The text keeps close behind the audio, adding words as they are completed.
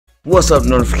What's up,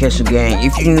 notification gang?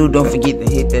 If you're new, don't forget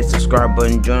to hit that subscribe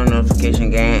button, join the notification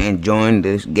gang, and join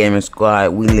this gaming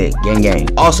squad. We lit, gang gang.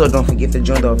 Also, don't forget to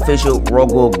join the official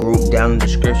Roblox group down in the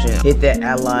description. Hit that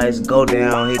allies, go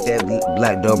down, hit that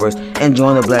Black Dobers, and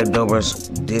join the Black Dobers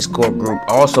Discord group.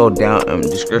 Also down in the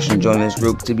description, join this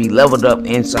group to be leveled up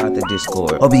inside the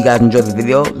Discord. Hope you guys enjoyed the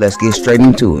video. Let's get straight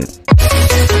into it.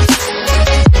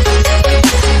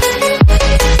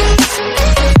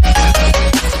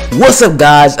 What's up,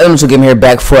 guys? I'm just getting here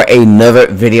back for another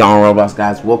video on Roblox,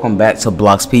 guys. Welcome back to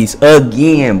Blox Peice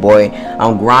again, boy.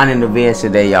 I'm grinding the vids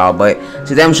today, y'all, but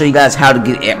today I'm gonna show you guys how to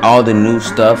get all the new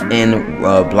stuff in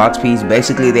Blox Peice.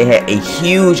 Basically, they had a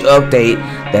huge update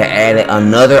that added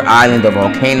another island, the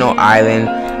Volcano Island.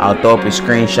 I'll throw up a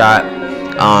screenshot.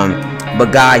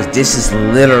 But guys, this is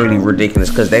literally ridiculous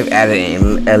because they've added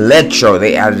in Electro,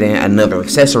 they added in another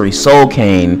accessory, Soul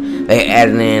Cane, they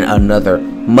added in another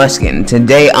musket. And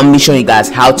today I'm gonna be showing you guys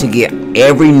how to get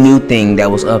every new thing that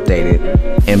was updated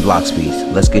in Blox Peice.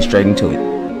 Let's get straight into it.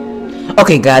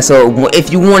 Okay, guys, so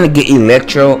if you want to get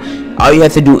Electro, all you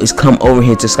have to do is come over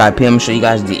here to Skype. I'm gonna show you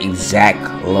guys the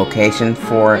exact location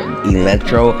for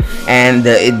Electro, and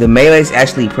the melee is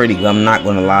actually pretty good. I'm not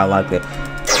gonna lie, like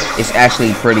it's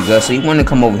actually pretty good. So you want to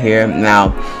come over here.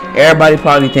 Now everybody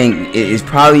probably think it's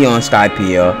probably on Skype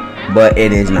here, but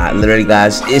it is not. Literally,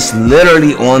 guys, it's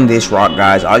literally on this rock,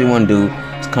 guys. All you want to do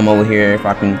is come over here. If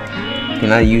I can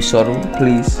I use subtle,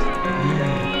 please?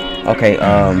 Okay,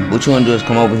 what you want to do is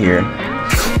come over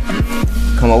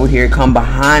here, come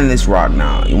behind this rock.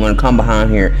 Now you want to come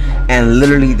behind here, and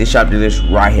literally the shop is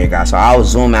right here, guys. So I'll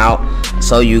zoom out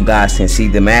so you guys can see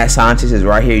the mad scientist is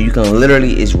right here. You can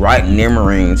literally, it's right near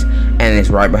Marines, and it's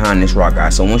right behind this rock,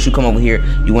 guys. So once you come over here,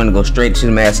 you want to go straight to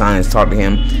the mad scientist, talk to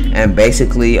him, and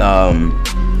basically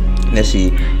let's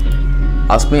see,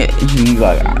 I've spent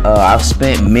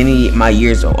many my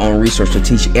years on research to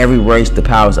teach every race the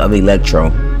powers of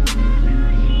Electro.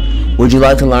 Would you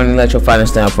like to learn Electro fighting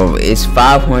style from? It's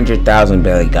 500,000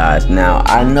 belly, guys. Now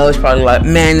I know it's probably like,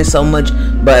 man, it's so much,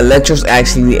 but Electro's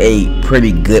actually a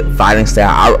pretty good fighting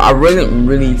style. I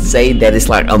really say that it's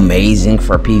like amazing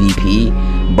for PvP,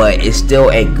 but it's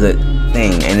still a good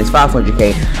thing, and it's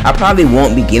 500k. I probably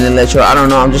won't be getting Electro. I don't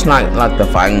know. I'm just not like the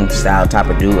fighting style type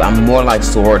of dude. I'm more like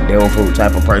sword devil fruit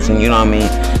type of person. You know what I mean?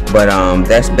 But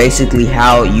that's basically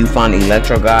how you find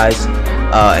Electro, guys.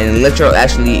 And Electro,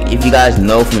 actually, if you guys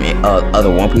know from other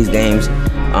One Piece games,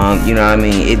 you know what I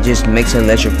mean, it just makes an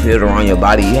electric field around your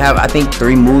body. You have, I think,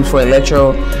 3 moves for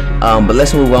Electro, but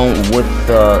let's move on with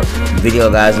the video,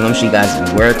 guys, and I'm showing you guys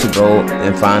where to go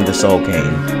and find the Soul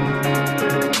Cane.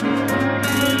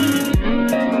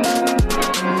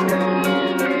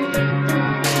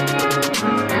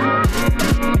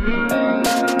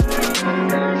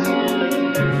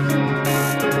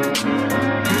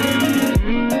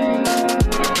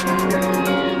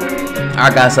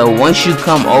 Alright, guys, so once you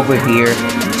come over here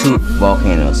to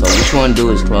Volcano, so what you want to do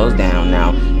is close down.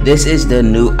 Now this is the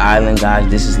new island, guys.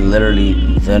 This is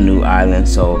literally the new island.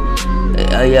 So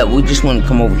yeah, we just want to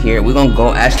come over here. We're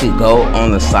gonna actually go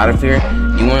on the side of here.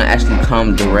 You want to actually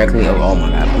come directly oh my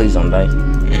god, please don't die.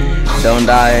 Don't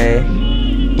die.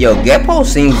 Yo, Geppo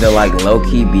seems to like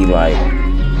low-key be like,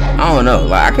 I don't know,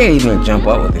 like I can't even jump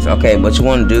up with this. Okay, what you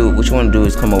want to do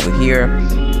is come over here.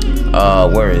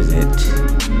 Where is it?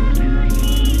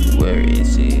 Where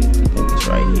is it? I think it's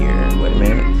right here. Wait a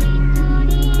minute.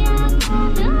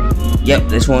 Yep,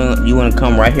 this one, you want to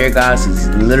come right here, guys. It's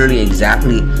literally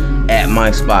exactly at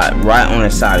my spot, right on the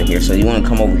side of here. So you want to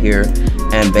come over here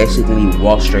and basically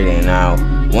walk straight in. Now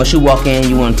once you walk in,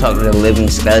 you want to talk to the living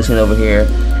skeleton over here,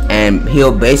 and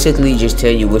he'll basically just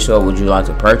tell you which one would you like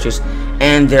to purchase.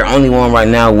 And they're only one right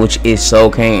now, which is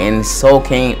Soul Cane, and Soul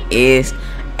Cane is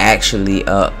actually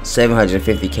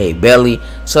 750k belly.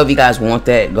 So if you guys want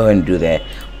that, go ahead and do that.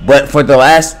 But for the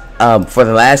last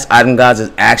item, guys, is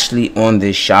actually on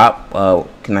this shop.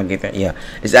 Can I get that? Yeah,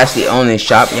 it's actually on this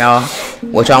shop, y'all.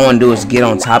 What y'all want to do is get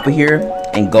on top of here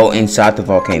and go inside the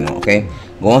volcano. Okay,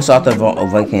 go inside the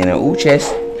volcano. Ooh,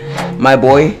 chest, my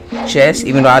boy, chest,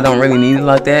 even though I don't really need it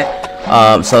like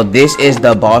that. So this is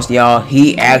the boss, y'all.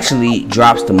 He actually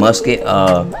drops the musket,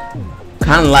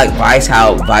 kind of like Vice,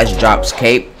 how Vice drops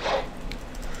cape.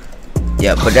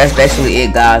 Yeah, but that's basically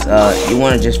it, guys. You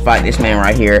want to just fight this man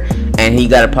right here, and he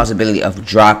got a possibility of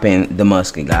dropping the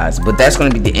musket, guys. But that's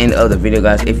going to be the end of the video,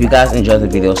 guys. If you guys enjoyed the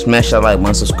video, smash that like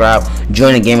button, subscribe,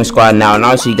 join the gaming squad now, and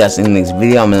I'll see you guys in the next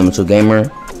video. I'm Number 2 Gamer.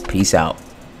 Peace out.